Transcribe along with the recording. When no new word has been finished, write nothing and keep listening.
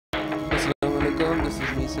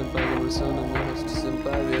me Senpai number 7. I'm your host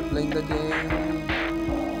Senpai. We are playing the game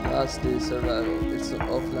Last Day Survival. It's an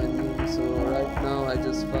offline game, so right now I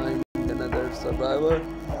just find another survivor.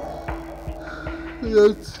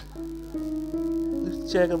 Let's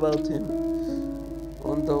check about him.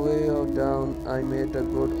 On the way out down, I met a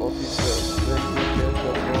good officer. When he get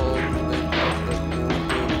the ball, he went up the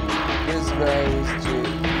mountain. This guy is Jay.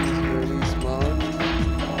 He's very smart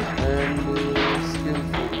and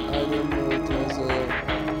skillful. I don't know it as a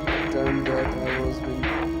term that I was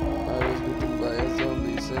bitten by a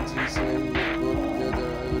zombie. Since he said we would go together,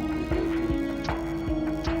 I would be there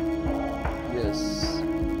too. Yes.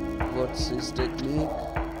 What's his technique?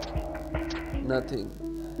 Nothing.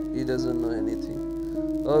 He doesn't know anything.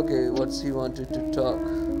 Okay, what's he wanted to talk?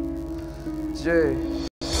 Jay,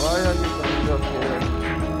 why are you coming up here?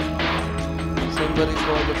 Somebody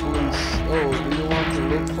call the police. Oh, do you want to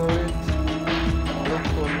look for it? Look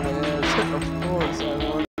for my ass. Of course, I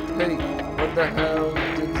want. Hey, what the hell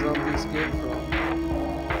did zombies came from?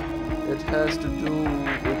 It has to do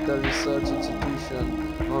with the research institution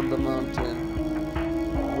on the mountain.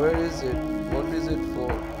 Where is it? What is it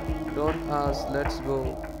for? Don't ask, let's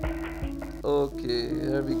go. Okay,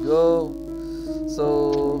 here we go.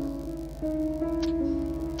 So,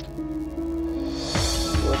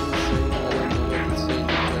 what is it saying? I don't know what it's saying in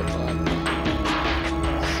that part.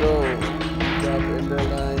 So, got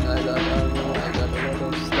underline, I got armor, I got a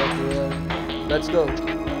lot of stuff here. Let's go.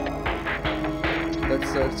 Let's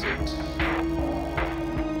search it.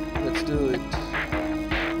 Let's do it.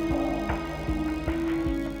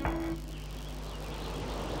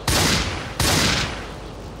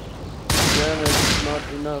 Damn it, it's not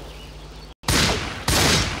enough.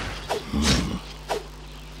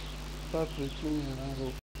 Fuck with me and I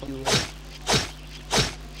will fuck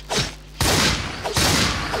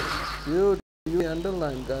you up. You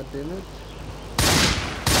underline, goddammit.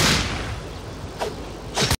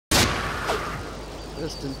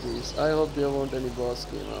 Rest in peace. I hope there won't any boss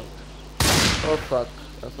came out. Oh fuck,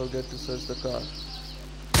 I forget to search the car.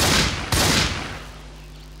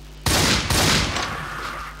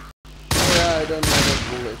 I don't have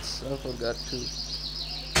bullets. I forgot to.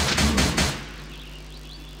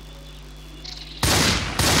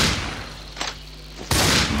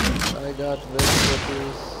 I got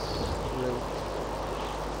vegetables.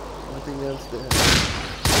 Nothing else there.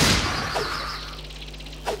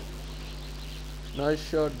 Nice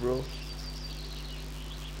shot, bro.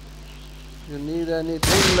 You need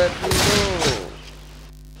anything, let me know.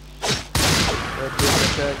 That will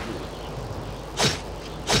attack me.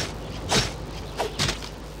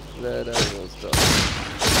 Glad I was done.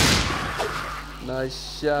 Nice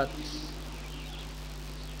shot.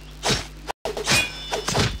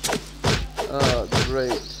 Oh,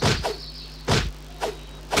 great.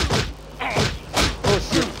 Oh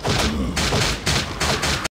shit.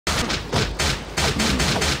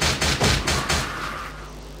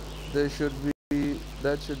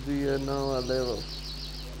 That should be now a level.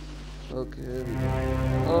 Okay, here we go.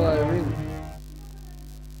 Oh, I win.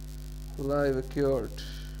 Live cured.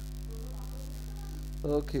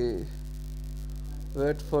 Okay,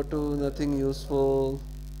 wait for two, nothing useful.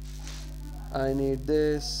 I need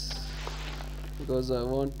this because I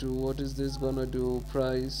want to. What is this gonna do?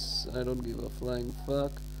 Price, I don't give a flying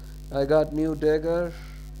fuck. I got new dagger.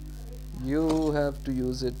 You have to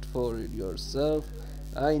use it for it yourself.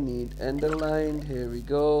 I need underlined. Here we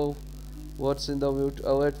go. What's in the mute?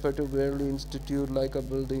 Oh, wait for to barely institute like a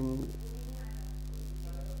building.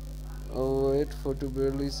 Oh, wait for to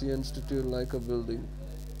barely see institute like a building.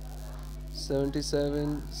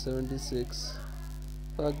 77, 76.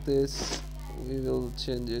 Fuck this. We will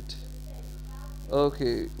change it.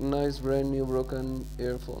 Okay, nice brand new broken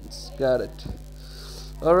earphones. Got it.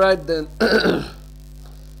 Alright then.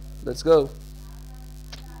 Let's go.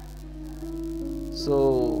 So,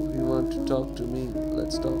 you want to talk to me?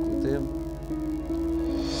 Let's talk with him.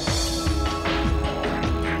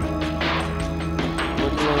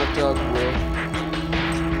 What do you want to talk, bro?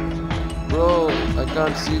 Bro, I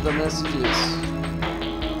can't see the messages.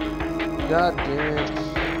 God damn it.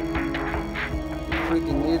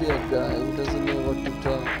 Freaking idiot guy who doesn't know what to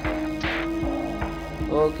talk.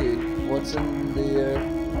 Okay, what's in the air?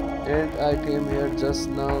 And I came here just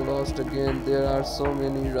now, lost again. There are so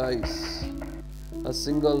many rice. A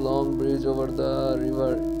single long bridge over the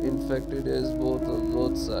river, infected as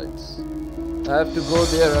both sides. I have to go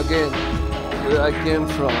there again, where I came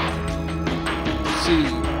from. See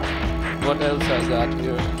what else I got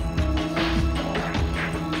here.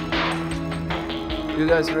 You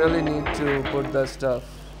guys really need to put the stuff.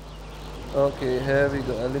 Okay, here we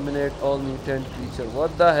go. Eliminate all mutant creature.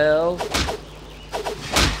 What the hell?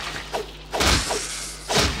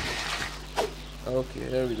 Okay,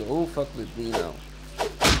 there we go. Oh, fuck with me now.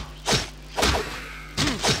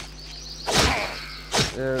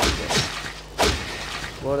 There we go.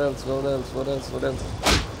 What else? What else? What else? What else?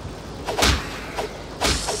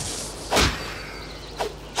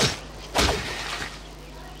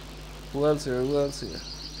 Who else here? Who else here?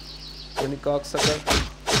 Any cocksucker?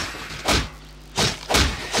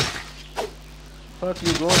 Fuck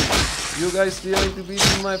you going? You guys trying to beat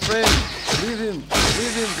my friend? Leave him,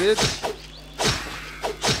 bitch.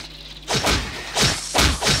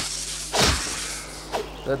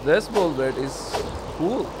 That baseball bat is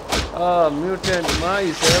cool. Ah, mutant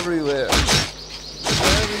mice everywhere.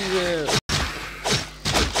 Everywhere.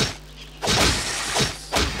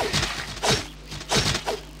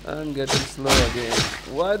 I'm getting slow again.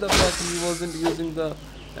 Why the fuck he wasn't using the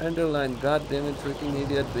underline? God damn it, freaking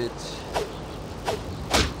idiot bitch.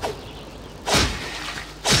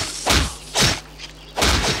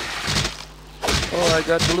 Oh, I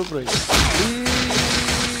got blueprint.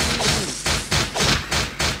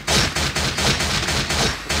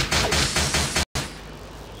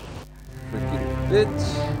 Freaking bitch.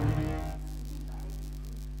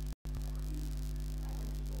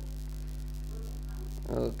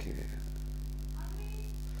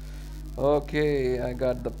 Okay, I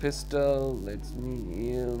got the pistol. Let's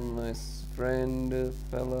me and my friend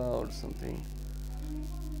fella or something.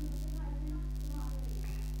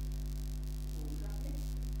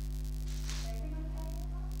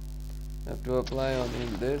 Have to apply on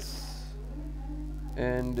him this,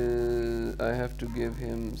 and I have to give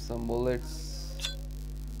him some bullets.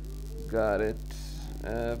 Got it. I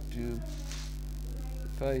have to,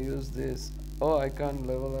 if I use this, oh, I can't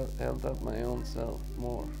level up health up my own self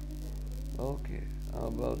more. Okay, how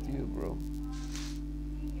about you, bro?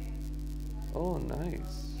 Oh,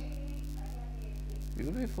 nice.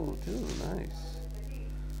 Beautiful too, nice.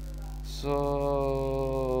 So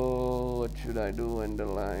what should I do?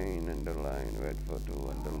 Underline, wait for to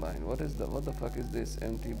underline. What the fuck is this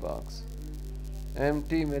empty box?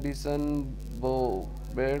 Empty medicine bow.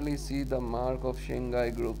 Barely see the mark of Shanghai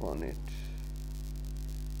group on it.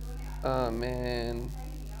 Ah man.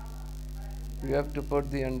 You have to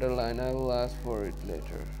put the underline. I will ask for it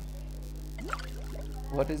later.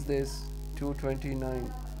 What is this?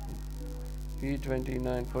 229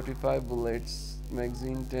 P29 45 bullets,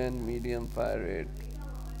 magazine 10, medium fire rate.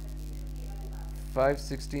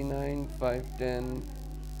 569 510.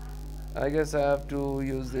 I guess I have to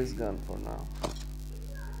use this gun for now.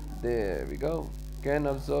 There we go. Can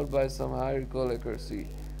absorb by some high recoil accuracy.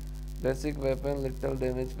 Basic weapon, little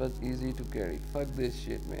damage but easy to carry. Fuck this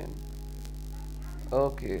shit, man.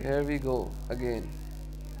 Okay, here we go again.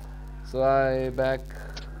 So I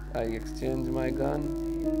exchange my gun.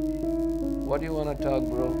 What do you wanna talk,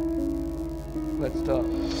 bro? Let's talk.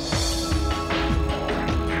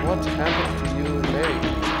 What happened to you, Larry?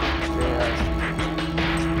 Jay asked.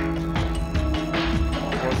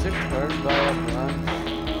 Was it hurt by a branch?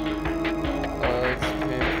 It's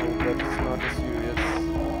painful, but it's not serious.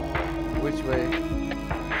 Which way?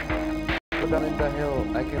 Go down in the hill.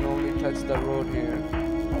 I can only touch the road here.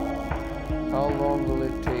 How long will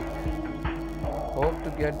it take? Hope to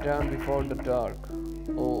get down before the dark.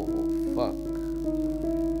 Oh, fuck.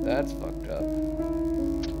 That's fucked up.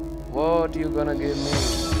 What you gonna give me?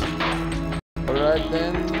 Alright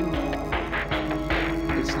then.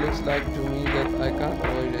 It looks like to me that I can't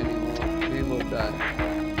avoid anymore. We will die.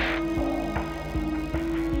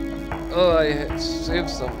 Oh, I had saved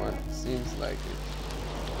someone. Seems like it.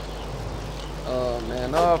 Oh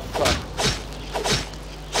man, oh fuck.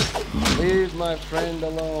 Leave my friend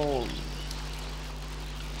alone.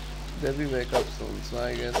 Debbie wake up soon, so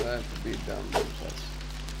I guess I have to beat down them first.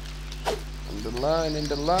 In the line,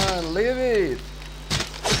 leave it!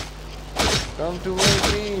 Come to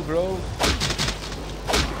me, bro.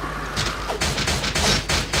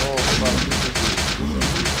 Oh fuck, this is it.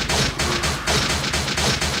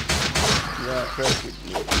 Yeah, crack it,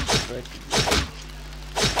 man. Crack it.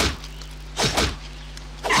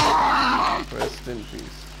 Rest in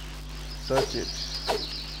peace. Search it.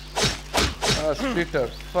 Ah, splitter,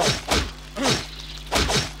 fuck.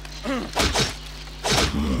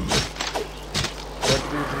 What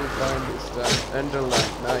did we find this time?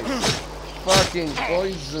 Underline, nice. Fucking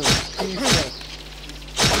poison, piece of.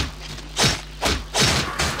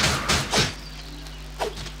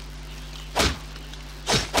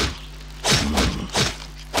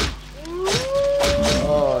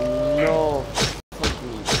 Oh no,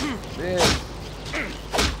 fucking bitch.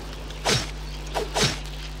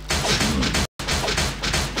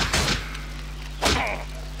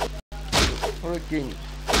 Freaking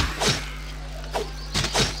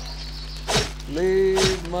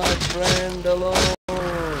Leave my friend alone.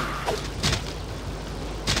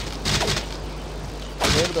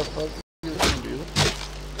 Where the fuck is you?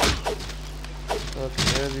 Okay,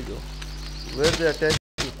 there we go. Where they attacking?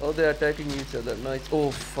 Oh, they're attacking each other. Nice.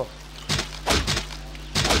 Oh fuck.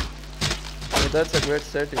 Oh, that's a great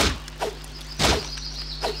setting.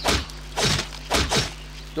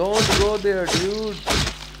 Don't go there, dude.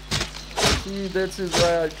 See, this is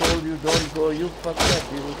why I told you don't go. You fucked up,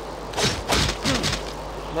 dude.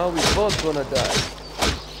 Now we both gonna die.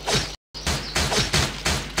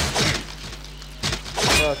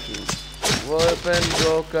 Fucking weapon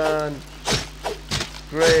broken.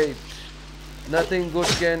 Great. Nothing good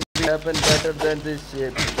can happen better than this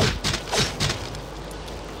shit.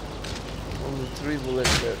 Only 3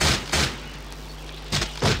 bullets left.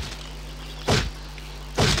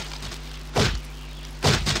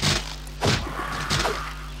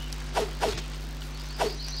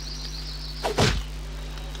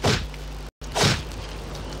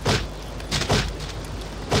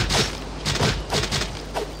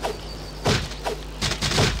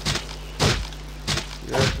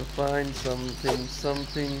 Find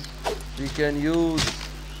something we can use.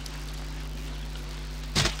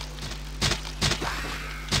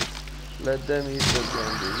 Let them eat the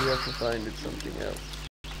candy. We have to find it something else.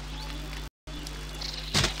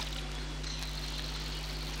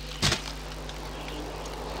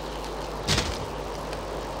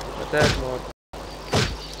 Attack mode.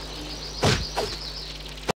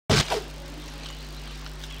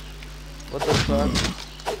 What the fuck?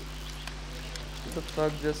 What the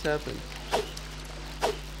fuck just happened?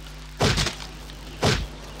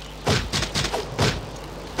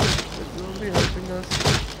 Is zombie helping us?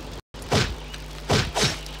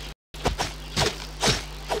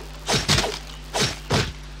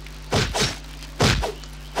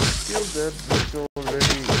 Kill that bitch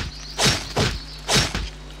already.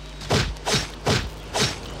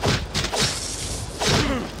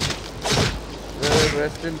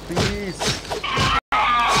 Rest in peace.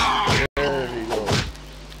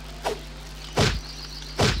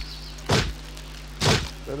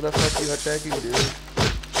 Where the fuck you attacking, dude?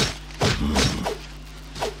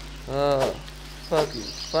 Ah, fucking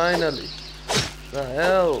finally. The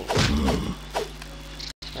hell?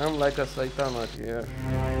 I'm like a Saitama here.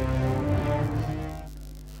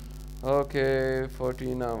 Okay,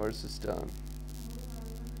 14 hours is done.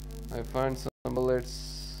 I find some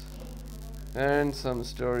bullets and some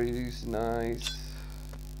stories. Nice.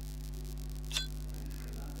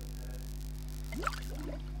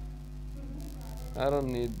 I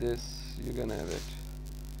don't need this. You can have it.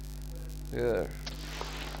 Here.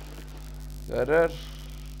 Better?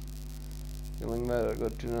 Feeling better.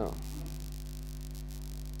 Good to know.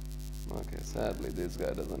 Okay, sadly this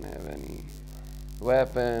guy doesn't have any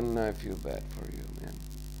weapon. I feel bad for you, man.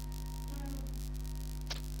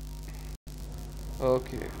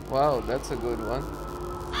 Okay. Wow, that's a good one.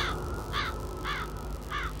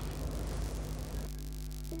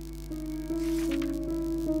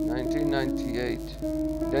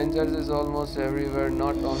 Dangers is almost everywhere,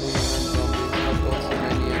 not only human zombies, but also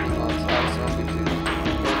many animals are zombie free.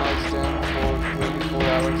 Can I stand for 24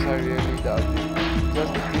 hours? I really doubt it.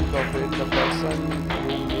 Just think of it, the person who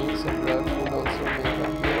needs a drug would also make a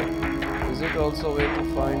cure. Is it also a way to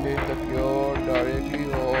find it, the cure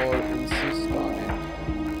directly, or insist on it?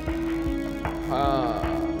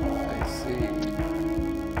 I see.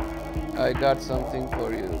 I got something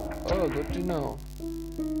for you. Oh, good to know.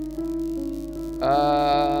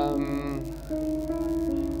 I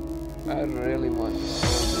really want to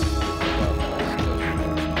solve this without my stuff.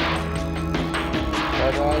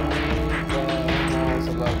 But I need the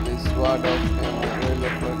nozzle of this sword of him. Where the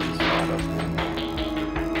fuck is sword of him?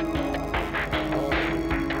 Okay.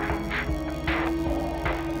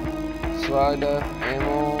 Sword of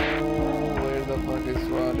ammo. Where the fuck is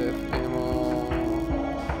sword of ammo?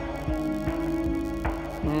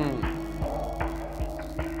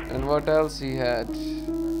 And what else he had?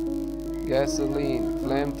 Gasoline,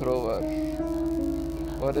 flamethrower.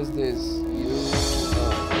 What is this? You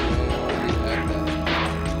already had that.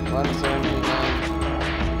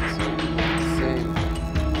 179. Same.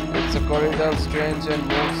 It's a corridor, strange and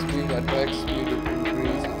move speed, attack speed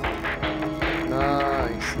increasing.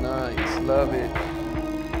 Nice, nice, love it.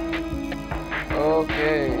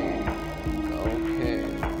 Okay.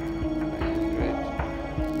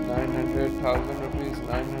 900,000 rupees,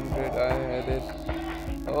 900, I had it.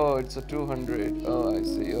 Oh, it's a 200. Oh, I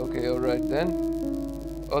see. Okay, alright then.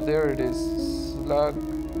 Oh, there it is. Slug.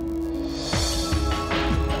 It's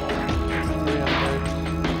 300.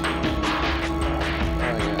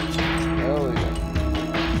 Oh, yeah. Hell yeah.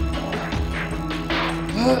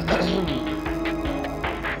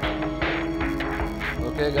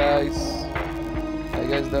 Okay guys, I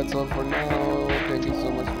guess that's all for now. Thank you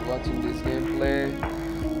so much for watching this gameplay.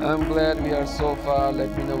 I'm glad we are so far.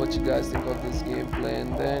 Let me know what you guys think of this gameplay,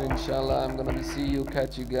 and then inshallah I'm gonna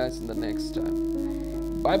catch you guys in the next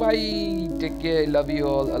time. Bye bye, take care, love you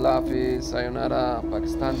all, Allah Hafiz, sayonara,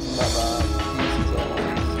 Pakistan zindabad, peace is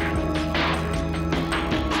all.